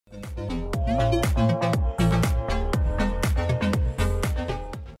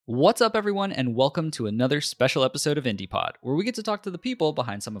What's up, everyone, and welcome to another special episode of IndiePod, where we get to talk to the people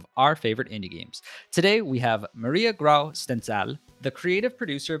behind some of our favorite indie games. Today, we have Maria Grau Stenzel, the creative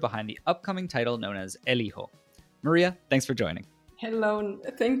producer behind the upcoming title known as El Hijo. Maria, thanks for joining. Hello,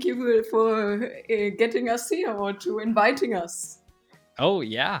 thank you for getting us here or to inviting us. Oh,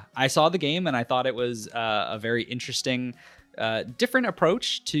 yeah. I saw the game and I thought it was a very interesting, different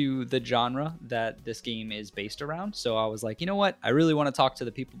approach to the genre that this game is based around. So I was like, you know what? I really want to talk to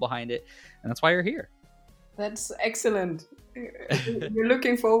the people behind it. And that's why you're here. That's excellent. We're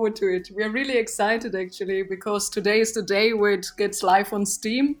looking forward to it. We're really excited, actually, because today is the day where it gets live on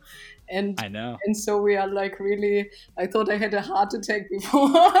Steam. And I know. And so we are like really, I thought I had a heart attack before.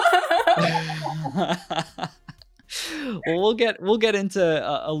 Well, we'll get into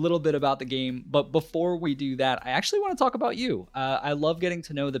a little bit about the game, but before we do that, I actually want to talk about you. I love getting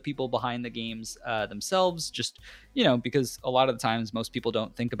to know the people behind the games themselves, just, because a lot of the times most people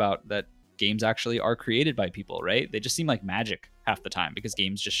don't think about that games actually are created by people, right? They just seem like magic half the time because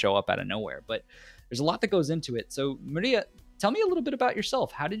games just show up out of nowhere, but there's a lot that goes into it. So Maria, tell me a little bit about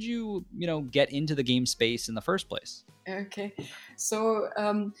yourself. How did you, get into the game space in the first place? Okay, so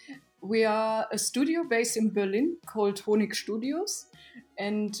we are a studio based in Berlin called Honig Studios,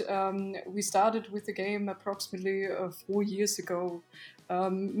 and we started with the game approximately 4 years ago.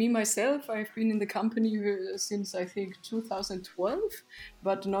 Me, myself, I've been in the company since I think 2012,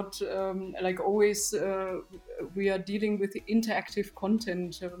 but not like always. We are dealing with interactive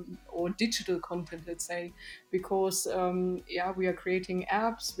content or digital content, let's say, because we are creating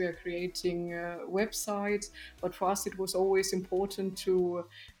apps, we are creating websites, but for us it was always important to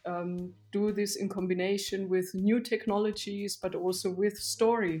do this in combination with new technologies, but also with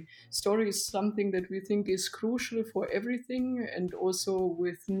story. Story is something that we think is crucial for everything, and also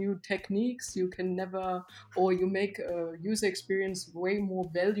with new techniques, you can never, or you make a user experience way more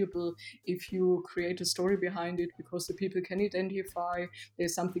valuable if you create a story behind it, because the people can identify,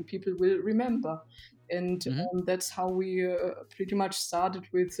 there's something people will remember. And that's how we pretty much started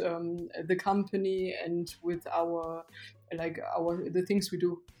with the company and with the things we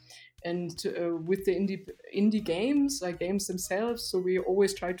do. And with the indie games, like games themselves, so we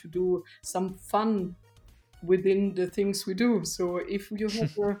always try to do some fun within the things we do. So if you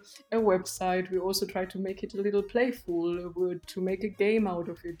have a website, we also try to make it a little playful, to make a game out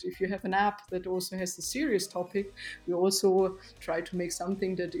of it. If you have an app that also has a serious topic, we also try to make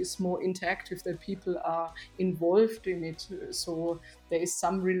something that is more interactive, that people are involved in it. So there is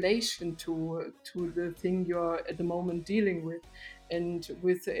some relation to the thing you're at the moment dealing with. And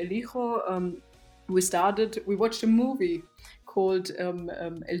with El Hijo, we watched a movie called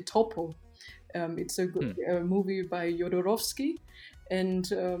El Topo. It's a movie by Jodorowsky, and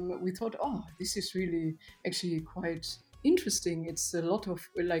we thought, this is really actually quite interesting. It's a lot of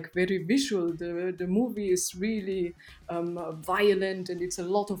like very visual. The movie is really violent, and it's a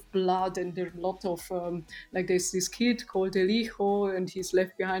lot of blood, and there's a lot of there's this kid called El Hijo, and he's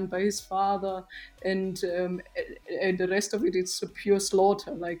left behind by his father, and the rest of it's a pure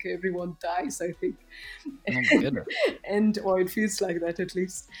slaughter. Like everyone dies, I think. Oh my goodness. Or it feels like that at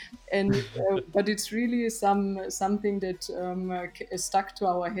least. And but it's really something that stuck to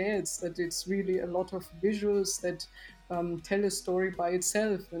our heads. That it's really a lot of visuals that tell a story by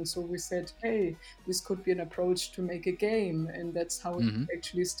itself. And so we said, hey, this could be an approach to make a game. And that's how it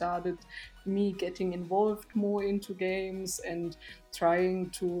actually started, me getting involved more into games and trying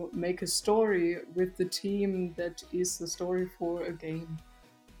to make a story with the team that is the story for a game.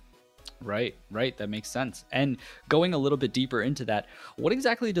 Right. That makes sense. And going a little bit deeper into that, what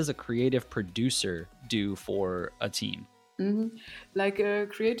exactly does a creative producer do for a team? Like a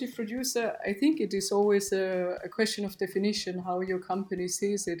creative producer, I think it is always a question of definition how your company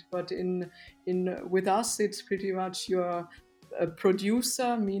sees it. But in with us, it's pretty much your a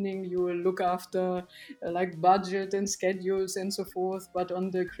producer, meaning you will look after like budget and schedules and so forth. But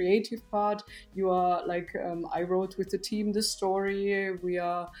on the creative part, you are like, I wrote with the team the story. We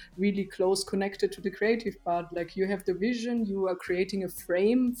are really close connected to the creative part. Like you have the vision, you are creating a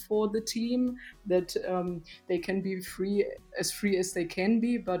frame for the team that they can be free as they can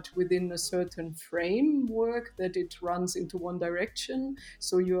be, but within a certain framework that it runs into one direction.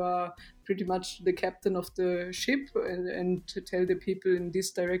 So you are pretty much the captain of the ship and to tell the people in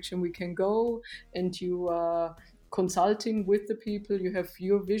this direction we can go, and you are consulting with the people, you have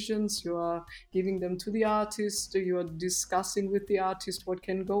your visions, you are giving them to the artist, you are discussing with the artist what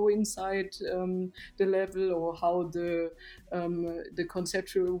can go inside the level, or how the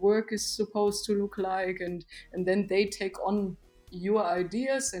conceptual work is supposed to look like, and then they take on your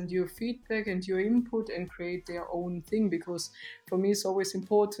ideas and your feedback and your input and create their own thing. Because for me, it's always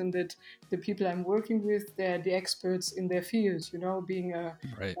important that the people I'm working with, they're the experts in their field, you know, being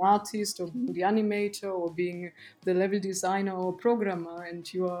Right. an artist or being the animator or being the level designer or programmer,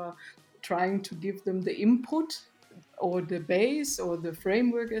 and you are trying to give them the input or the base or the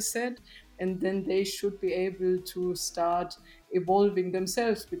framework as said, and then they should be able to start evolving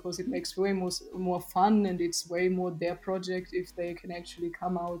themselves, because it makes way more fun, and it's way more their project if they can actually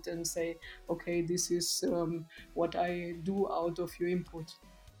come out and say, okay, this is what I do out of your input.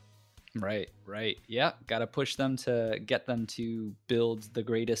 Right. Yeah, gotta push them to get them to build the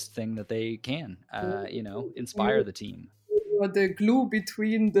greatest thing that they can. Inspire the team. You are the glue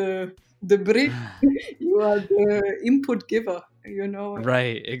between the brick. You are the input giver, you know.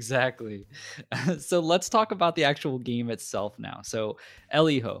 Right, exactly. So let's talk about the actual game itself now. So, El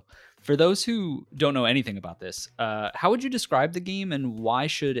Hijo, for those who don't know anything about this, how would you describe the game, and why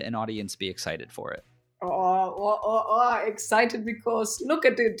should an audience be excited for it? Excited because look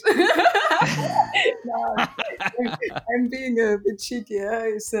at it. No, I'm being a bit cheeky.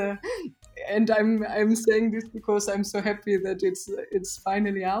 Yeah? And I'm saying this because I'm so happy that it's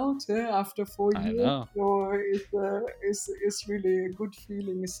finally out after 4 years. I know. So it's really a good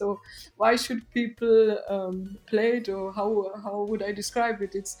feeling. So why should people play it, or how would I describe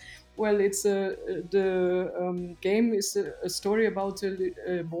it? The game is a story about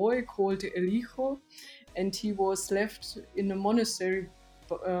a boy called El Hijo, and he was left in a monastery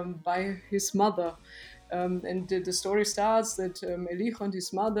by his mother. And the story starts that El Hijo and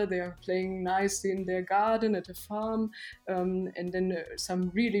his mother, they are playing nicely in their garden at a farm, and then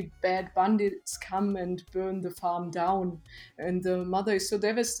some really bad bandits come and burn the farm down. And the mother is so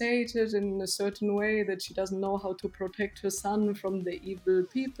devastated in a certain way that she doesn't know how to protect her son from the evil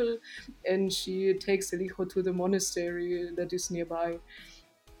people, and she takes El Hijo to the monastery that is nearby.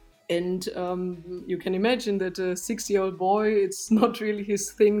 And you can imagine that a 6-year-old boy, it's not really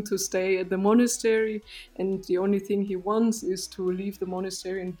his thing to stay at the monastery. And the only thing he wants is to leave the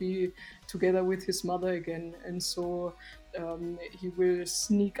monastery and be together with his mother again. And so he will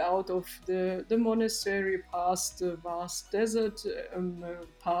sneak out of the monastery, past the vast desert,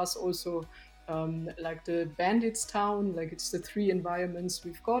 past also like the bandits town, like it's the 3 environments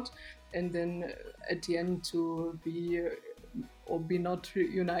we've got. And then at the end to be or be not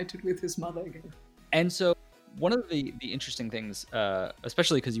reunited with his mother again. And so one of the interesting things,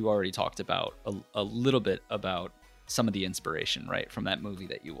 especially because you already talked about a little bit about some of the inspiration, right, from that movie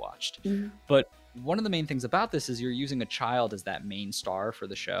that you watched. Mm-hmm. But one of the main things about this is you're using a child as that main star for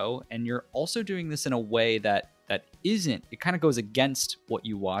the show, and you're also doing this in a way that isn't, it kind of goes against what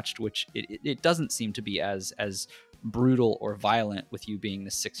you watched, which it doesn't seem to be as brutal or violent with you being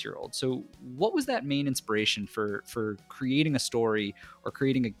the 6-year-old. So what was that main inspiration for creating a story or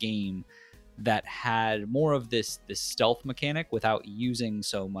creating a game that had more of this stealth mechanic without using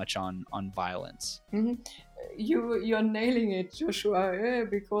so much on violence? Mm-hmm. You're nailing it, Joshua,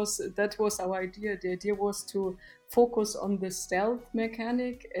 because that was our idea. The idea was to focus on the stealth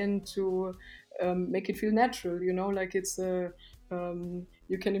mechanic and to make it feel natural, you know, like it's a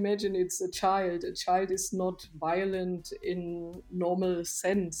you can imagine it's a child. A child is not violent in normal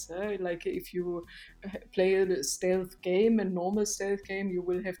sense. Like if you play a stealth game, a normal stealth game, you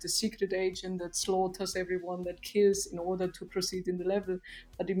will have the secret agent that slaughters everyone, that kills in order to proceed in the level.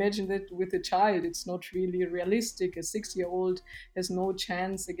 But imagine that with a child, it's not really realistic. A 6-year-old has no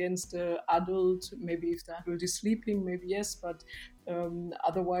chance against an adult. Maybe if the adult is sleeping, maybe yes, but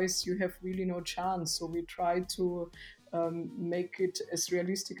otherwise you have really no chance. So we try to make it as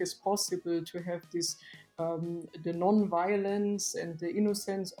realistic as possible, to have this the non-violence and the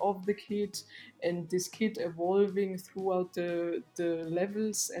innocence of the kid, and this kid evolving throughout the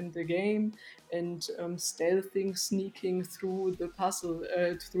levels and the game, and stealthing, sneaking through the puzzles,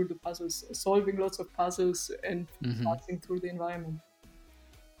 solving lots of puzzles, and passing through the environment.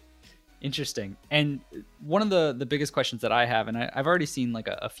 Interesting. And one of the biggest questions that I have, and I've already seen like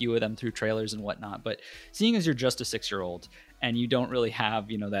a few of them through trailers and whatnot, but seeing as you're just a 6-year-old and you don't really have,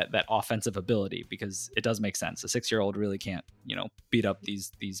 that offensive ability, because it does make sense. A 6-year-old really can't, beat up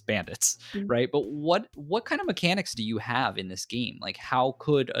these bandits, right? But what kind of mechanics do you have in this game? Like, how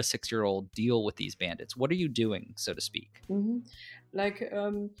could a 6-year-old deal with these bandits? What are you doing, so to speak? Mm-hmm. Like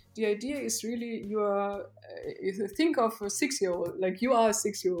the idea is really, if you think of a 6-year-old, like you are a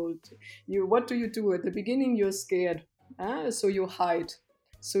 6-year-old, what do you do at the beginning? You're scared, so you hide.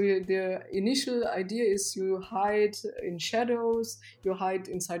 So the initial idea is you hide in shadows, you hide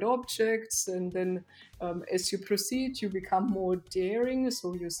inside objects, and then as you proceed, you become more daring.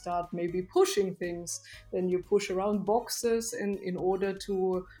 So you start maybe pushing things, then you push around boxes in order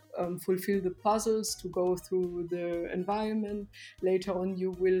to fulfill the puzzles, to go through the environment. Later on,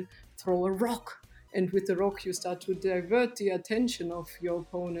 you will throw a rock, and with the rock you start to divert the attention of your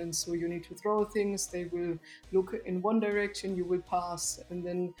opponents. So you need to throw things, they will look in one direction, you will pass, and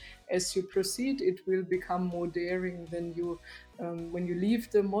then as you proceed it will become more daring. Then you when you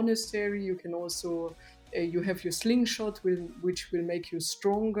leave the monastery, you can also you have your slingshot, which will make you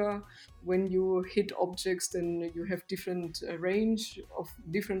stronger. When you hit objects, then you have different range of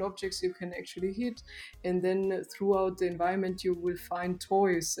different objects you can actually hit. And then throughout the environment, you will find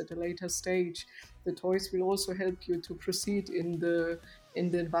toys at a later stage. The toys will also help you to proceed in the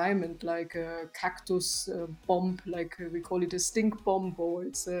environment, like a cactus bomb, like we call it a stink bomb, or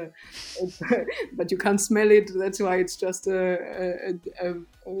it's but you can't smell it. That's why it's just it's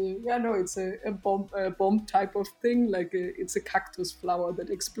a bomb type of thing. Like it's a cactus flower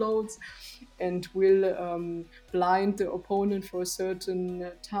that explodes and will blind the opponent for a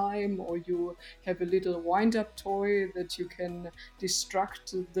certain time. Or you have a little wind-up toy that you can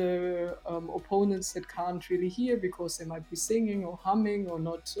distract the opponents that can't really hear because they might be singing or humming or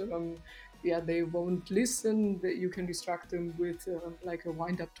not. They won't listen. That you can distract them with like a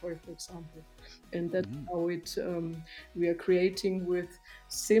wind-up toy, for example. And that's how it we are creating with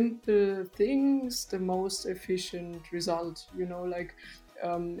simple things the most efficient result. Like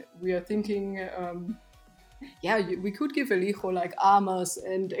we are thinking we could give Elijo like armors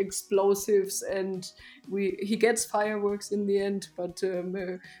and explosives, and he gets fireworks in the end, but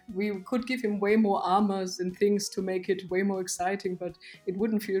we could give him way more armors and things to make it way more exciting, but it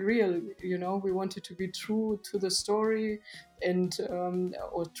wouldn't feel real. We wanted to be true to the story, and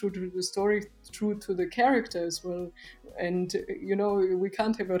or true to the story, true to the character as well. And we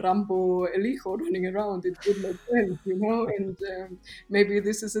can't have a Rambo Elijo running around. It wouldn't make sense, and maybe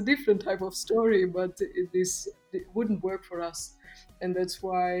this is a different type of story, but it wouldn't work for us. And that's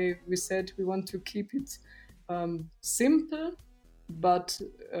why we said we want to keep it simple but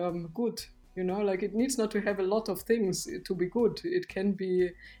good. Like it needs not to have a lot of things to be good. It can be,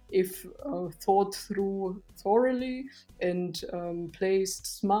 if thought through thoroughly and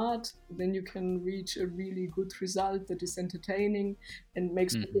placed smart, then you can reach a really good result that is entertaining and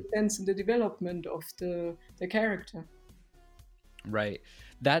makes sense in the development of the character. Right.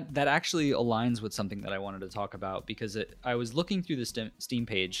 That actually aligns with something that I wanted to talk about, because I was looking through the Steam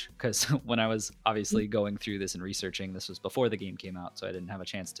page, because when I was obviously going through this and researching, this was before the game came out, so I didn't have a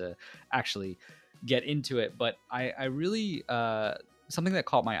chance to actually get into it. But I really, something that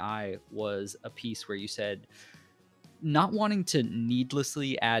caught my eye was a piece where you said, not wanting to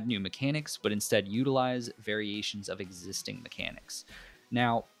needlessly add new mechanics, but instead utilize variations of existing mechanics.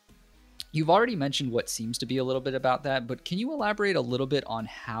 Now, you've already mentioned what seems to be a little bit about that, but can you elaborate a little bit on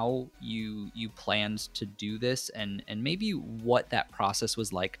how you planned to do this, and maybe what that process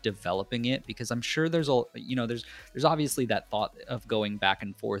was like developing it? Because I'm sure there's obviously that thought of going back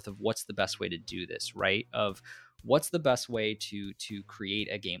and forth of what's the best way to do this, right? Of what's the best way to create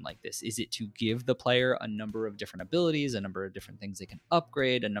a game like this? Is it to give the player a number of different abilities, a number of different things they can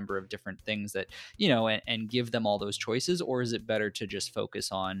upgrade, a number of different things that, and give them all those choices? Or is it better to just focus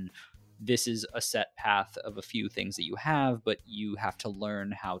on, this is a set path of a few things that you have, but you have to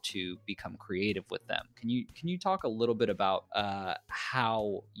learn how to become creative with them? Can you talk a little bit about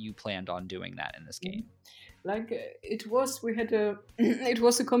how you planned on doing that in this game? Like it was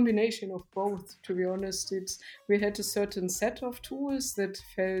a combination of both, to be honest. We had a certain set of tools that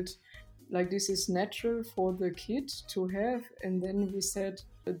felt like this is natural for the kid to have, and then we said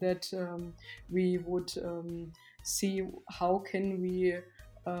that we would see how can we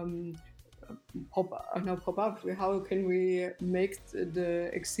pop up. How can we make the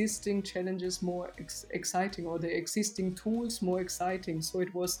existing challenges more exciting, or the existing tools more exciting? So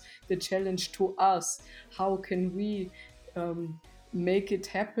it was the challenge to us. How can we make it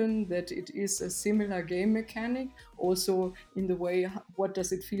happen that it is a similar game mechanic, also in the way, what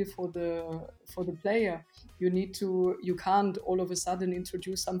does it feel for the player? You can't all of a sudden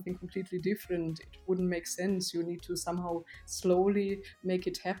introduce something completely different. It wouldn't make sense. You need to somehow slowly make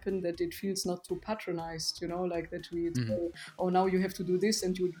it happen that it feels not too patronized, like that we say, oh, now you have to do this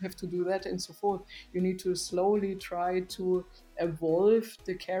and you have to do that and so forth. You need to slowly try to evolve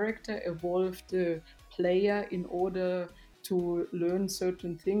the character, evolve the player, in order to learn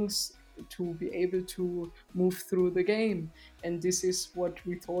certain things to be able to move through the game. And this is what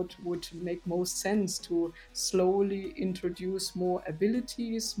we thought would make most sense, to slowly introduce more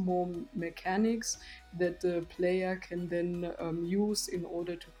abilities, more mechanics that the player can then use in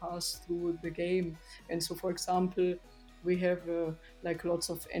order to pass through the game. And so, for example, we have like lots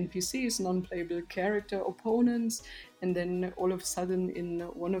of NPCs, non-playable character opponents, and then all of a sudden in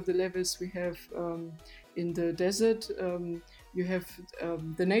one of the levels we have in the desert, you have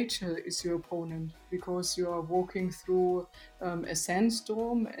the nature is your opponent, because you are walking through a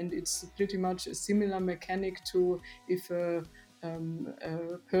sandstorm, and it's pretty much a similar mechanic to if a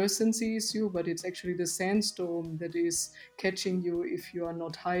person sees you, but it's actually the sandstorm that is catching you if you are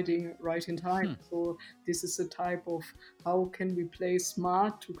not hiding right in time. So this is a type of how can we play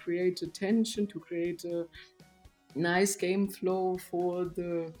smart to create a tension, to create a nice game flow for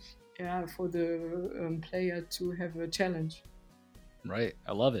the player to have a challenge. Right.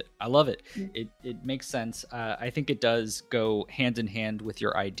 I love it. I love it. It makes sense. I think it does go hand in hand with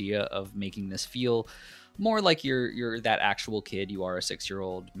your idea of making this feel more like you're that actual kid. You are a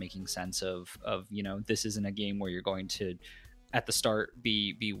 6-year-old making sense of this isn't a game where you're going to at the start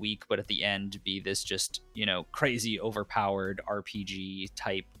be weak, but at the end be this just crazy overpowered RPG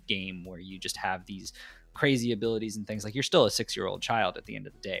type game where you just have these crazy abilities and things. Like, you're still a 6-year-old child at the end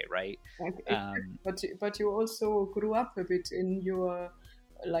of the day, right? But you also grew up a bit in your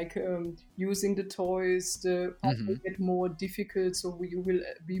using the toys. The puzzles get more difficult, so you will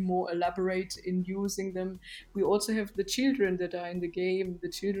be more elaborate in using them. We also have the children that are in the game. The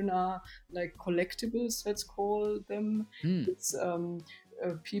children are like collectibles, let's call them. It's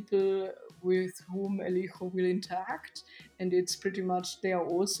people with whom Elijo will interact, and it's pretty much they are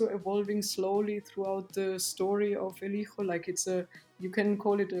also evolving slowly throughout the story of Elijo. Like, you can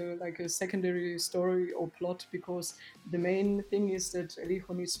call it a secondary story or plot, because the main thing is that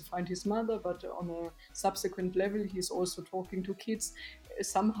Elijo needs to find his mother, but on a subsequent level he's also talking to kids,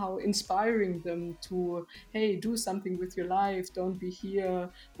 somehow inspiring them to, hey, do something with your life, don't be here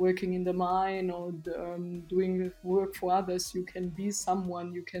working in the mine or doing work for others. You can be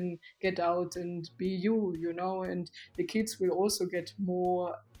someone, you can get out and be you, and the kids will also get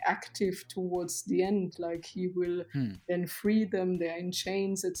more active towards the end. Like, he will then free them. They're in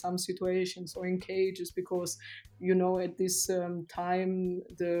chains at some situations or in cages, because at this time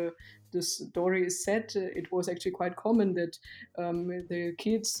the story is set, it was actually quite common that the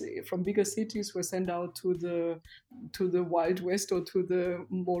kids from bigger cities were sent out to the Wild West or to the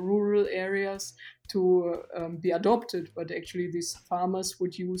more rural areas to be adopted. But actually these farmers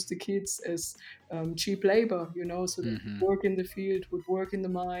would use the kids as cheap labor, so they would work in the field, would work in the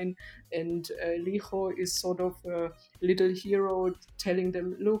mine. And Lijo is sort of a little hero telling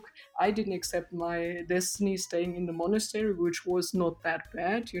them, look, I didn't accept my destiny staying in the monastery, which was not that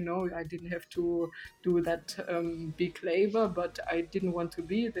bad, I didn't have to do that big labor, but I didn't want to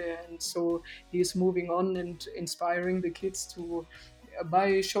be there. And so he's moving on and inspiring the kids to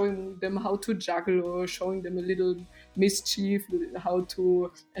by showing them how to juggle or showing them a little mischief, how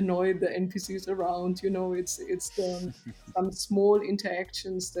to annoy the NPCs around. It's some small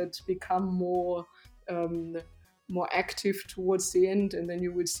interactions that become more active towards the end, and then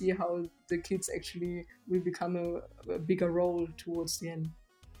you will see how the kids actually will become a bigger role towards the end.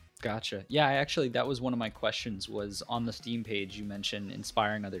 Gotcha. Yeah, that was one of my questions. Was on the Steam page you mentioned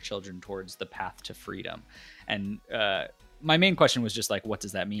inspiring other children towards the path to freedom, and my main question was just like, what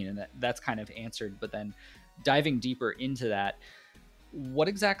does that mean? And that's kind of answered. But then diving deeper into that, what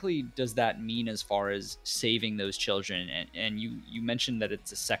exactly does that mean as far as saving those children? And you mentioned that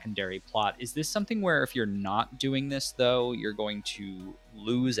it's a secondary plot. Is this something where if you're not doing this, though, you're going to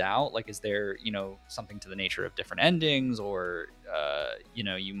lose out? Like, is there, something to the nature of different endings, or,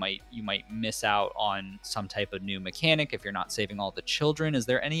 you might miss out on some type of new mechanic if you're not saving all the children? Is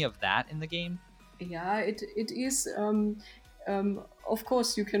there any of that in the game? Yeah, it is. Of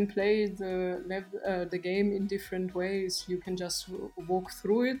course, you can play the game in different ways. You can just walk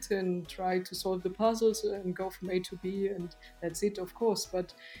through it and try to solve the puzzles and go from A to B, and that's it, of course.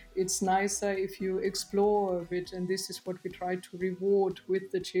 But it's nicer if you explore a bit, and this is what we try to reward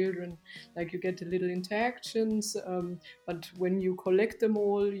with the children. Like, you get the little interactions, but when you collect them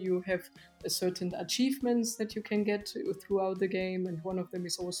all, you have certain achievements that you can get throughout the game, and one of them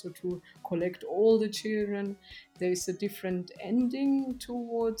is also to collect all the children. There is a different ending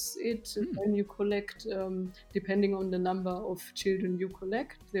towards it when you collect, depending on the number of children you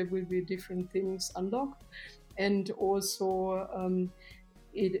collect, there will be different things unlocked. And also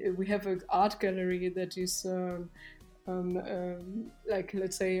we have an art gallery that is like,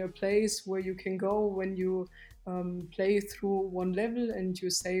 let's say, a place where you can go when you play through one level and you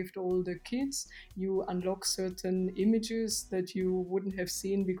saved all the kids, you unlock certain images that you wouldn't have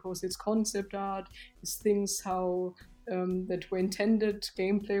seen because it's concept art, it's things how that were intended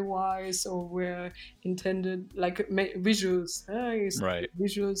gameplay wise or were intended like visuals, Right.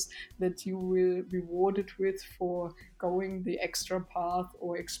 visuals that you will rewarded with for going the extra path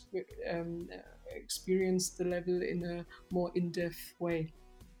or experience the level in a more in-depth way.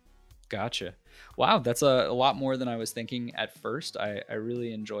 Gotcha. Wow, that's a lot more than I was thinking at first. I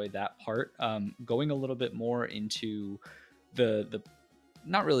really enjoyed that part. Going a little bit more into the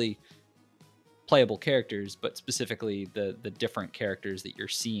not really playable characters, but specifically the different characters that you're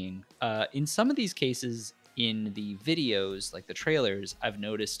seeing. In some of these cases, in the videos, like the trailers, I've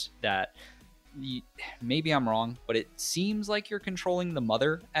noticed that maybe I'm wrong, but it seems like you're controlling the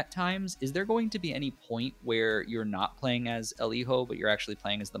mother at times. Is there going to be any point where you're not playing as El Hijo, but you're actually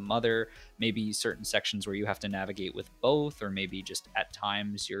playing as the mother? Maybe certain sections where you have to navigate with both, or maybe just at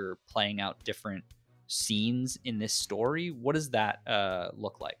times you're playing out different scenes in this story. What does that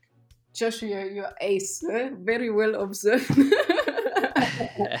look like? Josh, you're ace. Very well observed.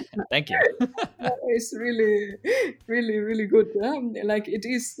 Thank you. It's really, really, really good. Like it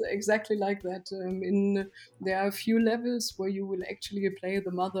is exactly like that. There are a few levels where you will actually play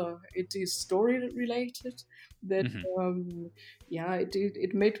the mother. It is story related. That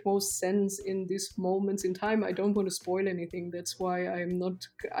it made most sense in these moments in time. I don't want to spoil anything. That's why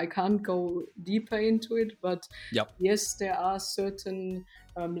I can't go deeper into it. But Yep. yes, there are certain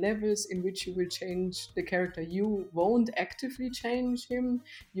levels in which you will change the character. You won't actively change him.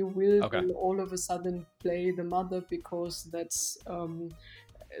 You will all of a sudden play the mother because that's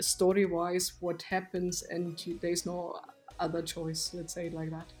story-wise what happens, and there's no other choice. Let's say it like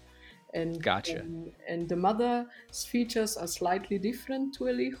that. And Gotcha. And the mother's features are slightly different to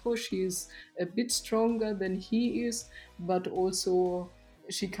El Hijo. She's a bit stronger than he is, but also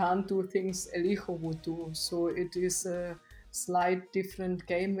she can't do things El Hijo would do. So it is a slight different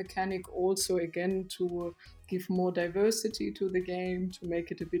game mechanic also, again, to give more diversity to the game, to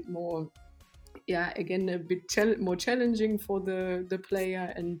make it a bit more again a bit more challenging for the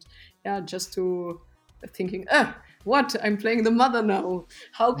player, and just to thinking, what, I'm playing the mother now,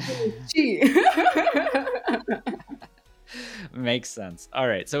 how cool is she? Makes sense. All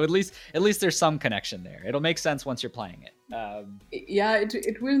right, so at least there's some connection there. It'll make sense once you're playing it.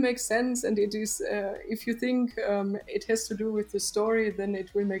 It will make sense, and it is if you think it has to do with the story, then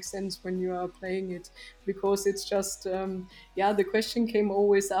it will make sense when you are playing it, because it's just the question came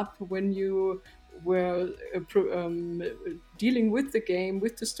always up when you were dealing with the game,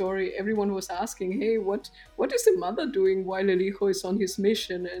 with the story. Everyone was asking, hey, what is the mother doing while El Hijo is on his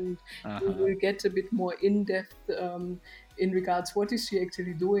mission? And we will get a bit more in-depth in regards what is she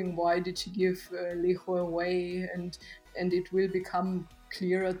actually doing, why did she give El Hijo away, and it will become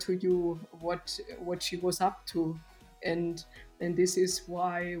clearer to you what she was up to. And this is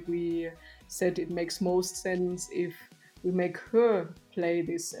why we said it makes most sense if we make her play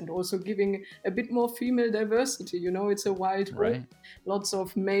this, and also giving a bit more female diversity. You know, it's a wild world, lots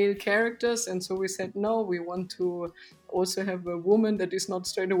of male characters, and so we said, no, we want to also have a woman that is not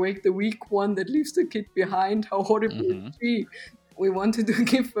straight away the weak one that leaves the kid behind. How horrible is she? We wanted to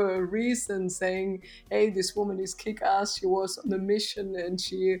give her a reason, saying, hey, this woman is kick-ass, she was on a mission and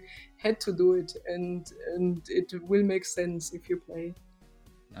she had to do it, and it will make sense if you play.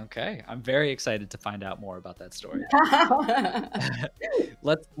 Okay, I'm very excited to find out more about that story.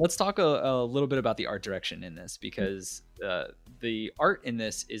 Let's talk a little bit about the art direction in this, because the art in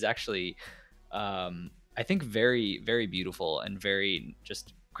this is actually, I think, very, very beautiful and very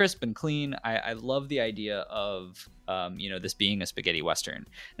just crisp and clean. I love the idea of this being a spaghetti western.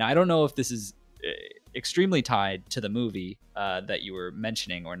 Now, I don't know if this is extremely tied to the movie that you were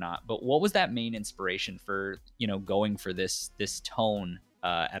mentioning or not, but what was that main inspiration for going for this tone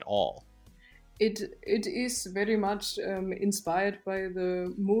at all? It is very much inspired by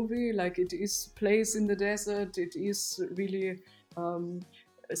the movie. Like, it is plays in the desert. It is really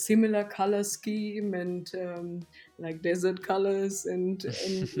a similar color scheme and like desert colors, and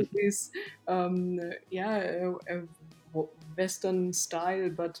it is a Western style.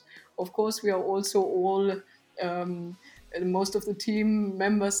 But of course, we are also all most of the team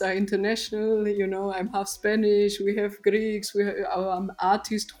members are international. I'm half Spanish. We have Greeks. We have our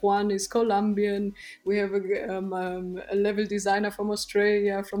artist Juan is Colombian. We have a level designer from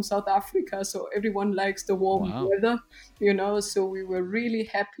Australia, from South Africa. So everyone likes the warm weather. So we were really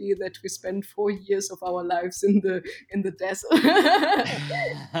happy that we spent 4 years of our lives in the desert.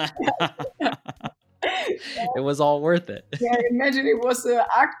 It was all worth it. Yeah, imagine it was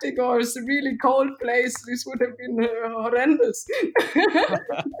Arctic or a really cold place. This would have been horrendous.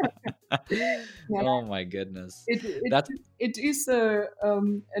 Yeah, Oh my goodness. it, it, That's it is a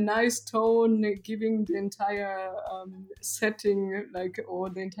nice tone, giving the entire setting, like, or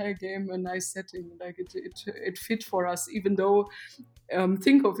the entire game, a nice setting. Like it fit for us, even though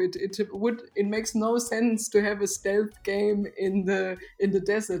think of it, it makes no sense to have a stealth game in the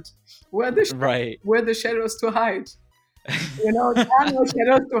desert where right. where the shadows to hide. You know, there are no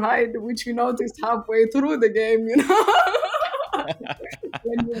shadows to hide, which we noticed halfway through the game, you know.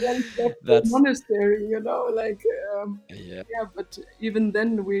 When you went back to the That's monastery, you know, like, yeah. yeah, but even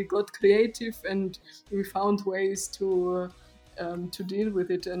then we got creative and we found ways to deal with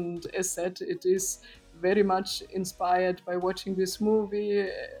it. And as said, it is very much inspired by watching this movie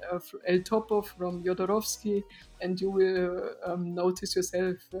of El Topo from Jodorowsky, and you will notice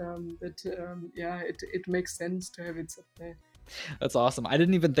yourself that yeah, it makes sense to have it set there. That's awesome. I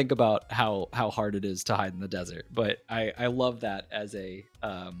didn't even think about how hard it is to hide in the desert, but I love that as a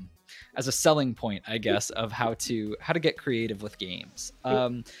selling point, I guess, of how to get creative with games.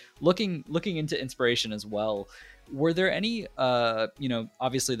 Looking into inspiration as well. Were there any you know,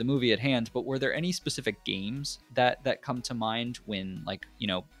 obviously the movie at hand, but were there any specific games that come to mind when, like, you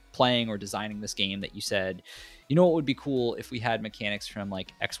know, playing or designing this game that you said, you know, what would be cool if we had mechanics from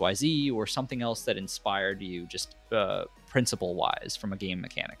like XYZ or something else that inspired you, just principle wise, from a game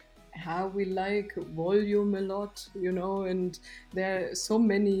mechanic? How we like volume a lot, you know, and there are so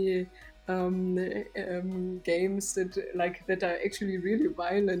many games that are actually really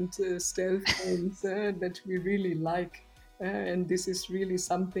violent stealth games that we really like, and this is really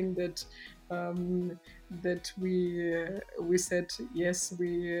something that that we said, yes,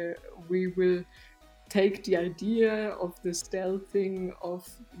 we will take the idea of the stealthing of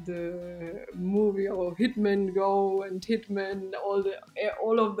the movie, or Hitman Go and Hitman,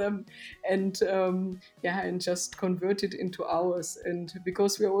 all of them, and yeah, and just convert it into ours. And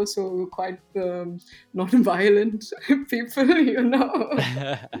because we're also quite non-violent people, you know.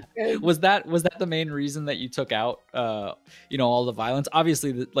 was that the main reason that you took out you know, all the violence?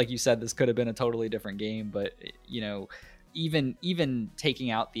 Obviously, like you said, this could have been a totally different game, but, you know, even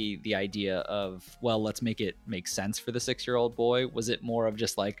taking out the idea of, well, let's make it make sense for the 6-year-old boy, was it more of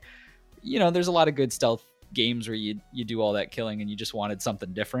just like, you know, there's a lot of good stealth games where you do all that killing and you just wanted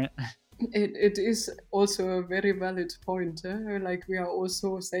something different? It is also a very valid point. Like, we are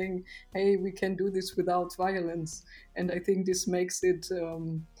also saying, hey, we can do this without violence, and I think this makes it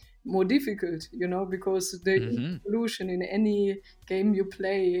more difficult, you know, because the solution in any game you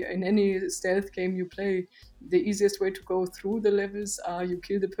play, in any stealth game you play, the easiest way to go through the levels are you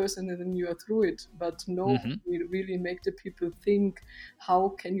kill the person and then you are through it. But no, we really make the people think,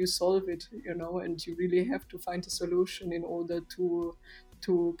 how can you solve it, you know, and you really have to find a solution in order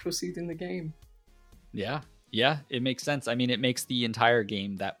to proceed in the game. Yeah, it makes sense. I mean, it makes the entire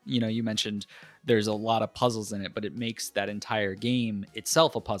game that, you know, you mentioned there's a lot of puzzles in it, but it makes that entire game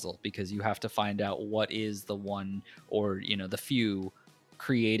itself a puzzle, because you have to find out what is the one, or, you know, the few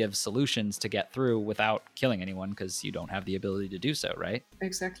creative solutions to get through without killing anyone, because you don't have the ability to do so, right?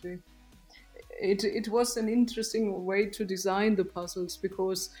 Exactly. It was an interesting way to design the puzzles,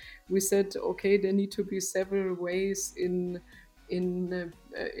 because we said, okay, there need to be several ways in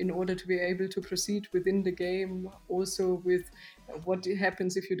order to be able to proceed within the game. Also, with what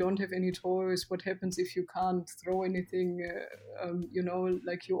happens if you don't have any toys, what happens if you can't throw anything, you know,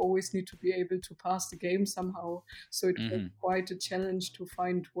 like, you always need to be able to pass the game somehow. So it was quite a challenge to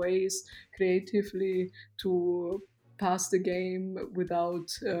find ways creatively to pass the game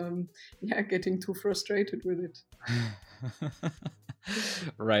without getting too frustrated with it.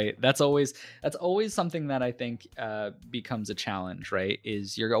 Right. That's always something that I think becomes a challenge, right?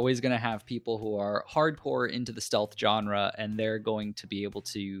 Is you're always going to have people who are hardcore into the stealth genre, and they're going to be able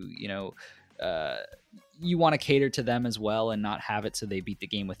to, you know, you want to cater to them as well and not have it so they beat the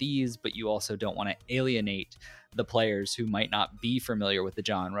game with ease, but you also don't want to alienate the players who might not be familiar with the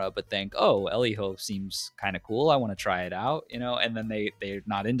genre but think, oh, Eliho seems kind of cool, I want to try it out, you know, and then they're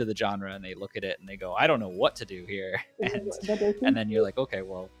not into the genre and they look at it and they go, I don't know what to do here. And then you're like, okay,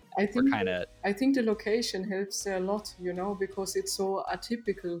 well, I think the location helps a lot, you know, because it's so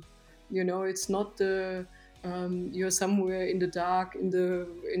atypical, you know. It's not the you're somewhere in the dark, in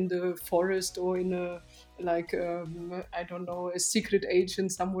the forest, or in a, like, I don't know, a secret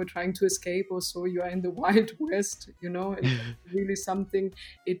agent somewhere trying to escape, or so. You are in the Wild West, you know, and really something.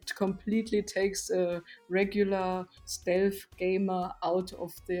 It completely takes a regular stealth gamer out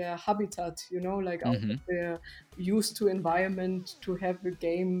of their habitat, you know, like out of their used to environment, to have a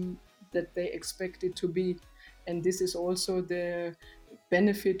game that they expect it to be. And this is also the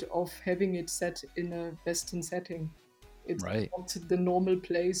benefit of having it set in a Western setting. It's Right. not the normal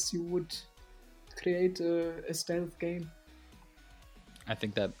place you would create a stealth game. I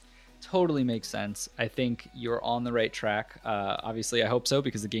think that totally makes sense. I think you're on the right track. Obviously, I hope so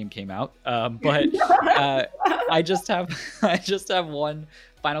because the game came out. But I just have one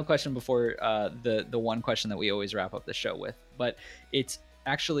final question before the one question that we always wrap up the show with. But it's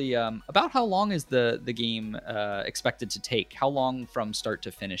actually about how long is the game expected to take? How long from start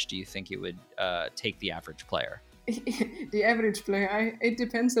to finish do you think it would take the average player? The average player, it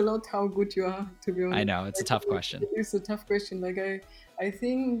depends a lot how good you are, to be honest. I know, it's a tough question. It's a tough question. Like I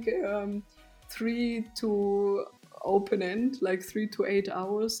think 3 to open end, like 3 to 8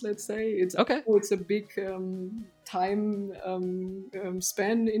 hours, let's say. It's okay. It's a big time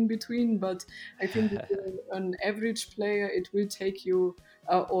span in between, but I think an average player, it will take you,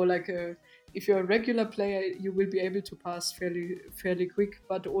 or like if you're a regular player, you will be able to pass fairly quick.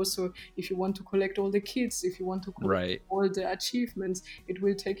 But also, if you want to collect all the kits, if you want to collect all the achievements, it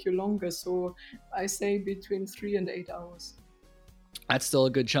will take you longer. So I say between 3 and 8 hours. That's still a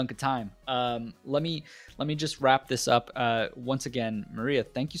good chunk of time. Let me just wrap this up. Once again, Maria,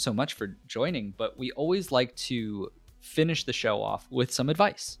 thank you so much for joining. But we always like to finish the show off with some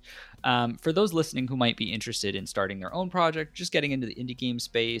advice. For those listening who might be interested in starting their own project, just getting into the indie game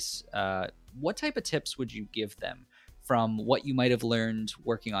space, what type of tips would you give them from what you might have learned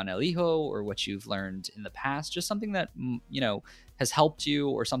working on El Hijo or what you've learned in the past? Just something that, has helped you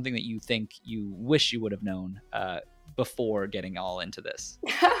or something that you think you wish you would have known before getting all into this.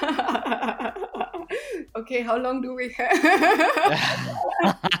 Okay, how long do we have?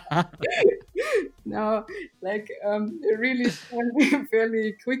 No, like really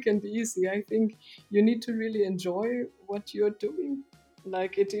fairly quick and easy. I think you need to really enjoy what you're doing.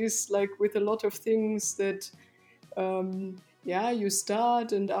 Like it is like with a lot of things that you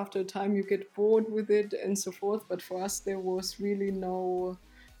start and after a time you get bored with it and so forth. But for us, there was really no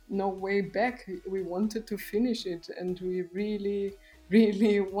way back. We wanted to finish it, and we really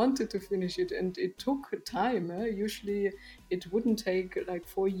wanted to finish it, and it took time. Usually it wouldn't take like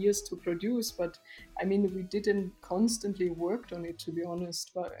 4 years to produce, but I mean, we didn't constantly worked on it, to be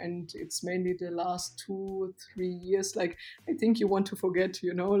honest. And it's mainly the last 2-3 years. Like I think you want to forget,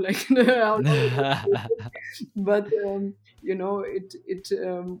 like how long but it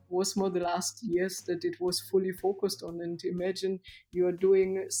was more the last years that it was fully focused on. And imagine you are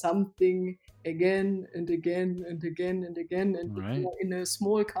doing something again and again and again and again, and right. in a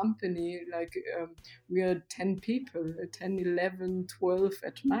small company, like we are 10 people, 10, 11, 12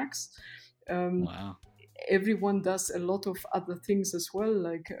 at max. Wow. Everyone does a lot of other things as well.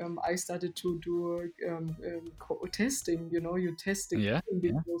 Like I started to do testing. You test the game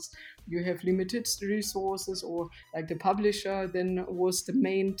because you have limited resources, or like the publisher then was the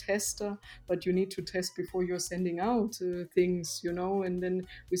main tester, but you need to test before you're sending out things, and then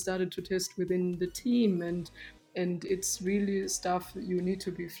we started to test within the team, and it's really stuff. You need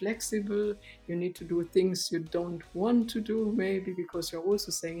to be flexible. You need to do things you don't want to do, maybe because you're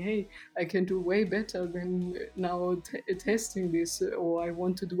also saying, hey, I can do way better than now testing this, or I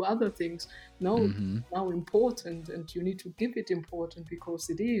want to do other things. No, it's now important, and you need to give it important because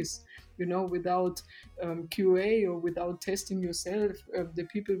it is. Without QA or without testing yourself, the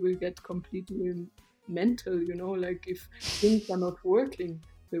people will get completely mental, like if things are not working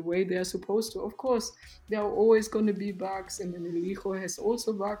the way they're supposed to. Of course, there are always going to be bugs, and El Hijo has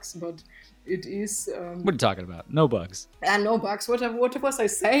also bugs, but it is... what are you talking about? No bugs. No bugs. What was I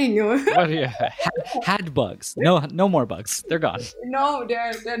saying? Had bugs. No more bugs. They're gone. No,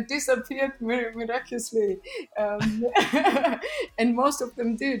 they disappeared miraculously. And most of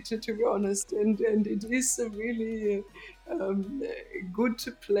them did, to be honest. And it is a really... good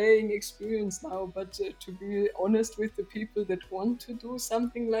playing experience now, but to be honest with the people that want to do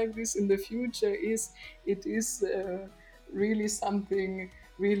something like this in the future, it is really something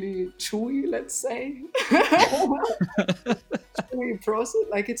really chewy, let's say. Chewy process,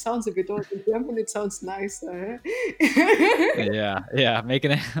 like it sounds a bit old in German, it sounds nicer. Yeah,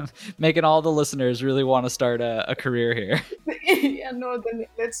 making all the listeners really want to start a career here. Yeah, no, then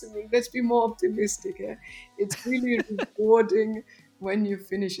let's be more optimistic. It's really rewarding when you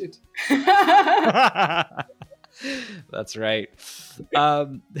finish it. That's right.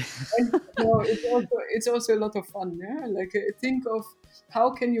 And, it's also a lot of fun. Like think of how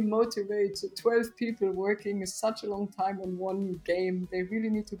can you motivate 12 people working such a long time on one game. They really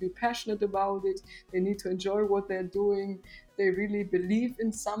need to be passionate about it. They need to enjoy what they're doing. They really believe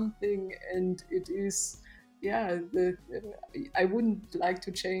in something, and it is yeah, I wouldn't like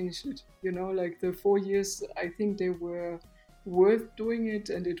to change it. You know, like the 4 years, I think they were worth doing it,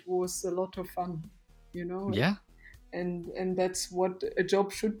 and it was a lot of fun. You know, Yeah. and that's what a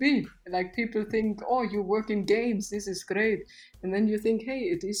job should be. Like people think, oh, you work in games, this is great, and then you think, hey,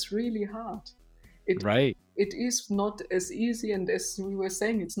 it is really hard. It Right. it is not as easy, and as we were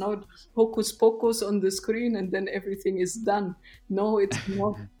saying, it's not hocus pocus on the screen and then everything is done. No, it's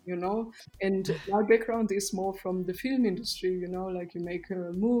not, you know. And my background is more from the film industry, you know, like you make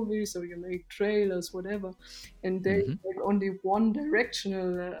movies or you make trailers, whatever, and they Hmm. have only one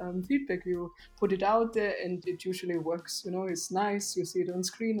directional feedback. You put it out there and it usually works, you know, it's nice, you see it on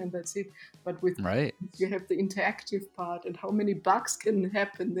screen and that's it. But with Right. you have the interactive part, and how many bugs can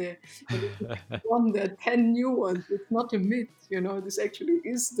happen there. And if it's one, there are 10 new ones. It's not a myth, you know, this actually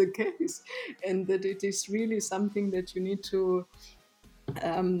is the case. And that it is really something that you need to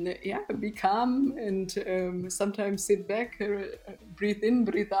yeah, be calm and sometimes sit back, breathe in,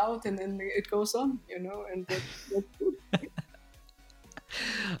 breathe out, and then it goes on, you know, and that's good.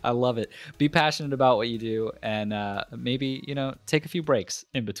 I love it. Be passionate about what you do, and maybe, take a few breaks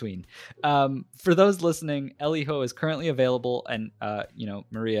in between. For those listening, Eliho is currently available, and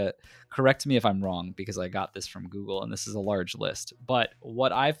Maria, correct me if I'm wrong because I got this from Google, and this is a large list. But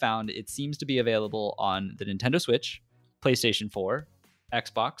what I found, it seems to be available on the Nintendo Switch, PlayStation 4,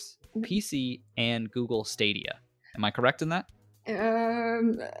 Xbox, PC, and Google Stadia. Am I correct in that?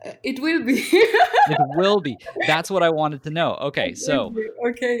 It will be. It will be. That's what I wanted to know. Okay, so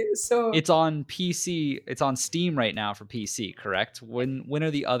it's on PC. It's on Steam right now for PC, correct? When are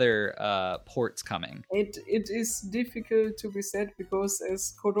the other ports coming? It is difficult to be said because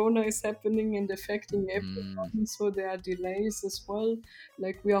as Corona is happening and affecting everyone, so there are delays as well.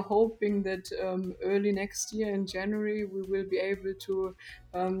 Like we are hoping that early next year in January we will be able to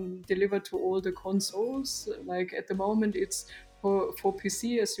deliver to all the consoles. Like at the moment it's for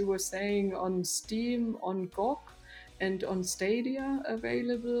PC, as you were saying, on Steam, on GOG, and on Stadia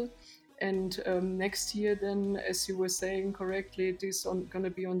available. And next year, then, as you were saying correctly, it is going to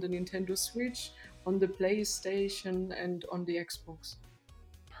be on the Nintendo Switch, on the PlayStation, and on the Xbox.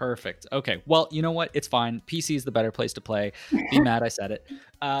 Perfect. Okay. Well, you know what? It's fine. PC is the better place to play. Be mad I said it.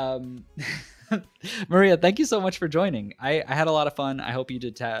 Maria, thank you so much for joining. I had a lot of fun. I hope you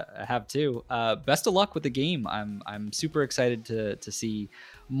did have too. Best of luck with the game. I'm super excited to see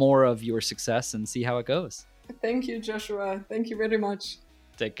more of your success and see how it goes. Thank you, Joshua. Thank you very much.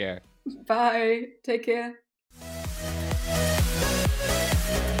 Take care. Bye. Take care.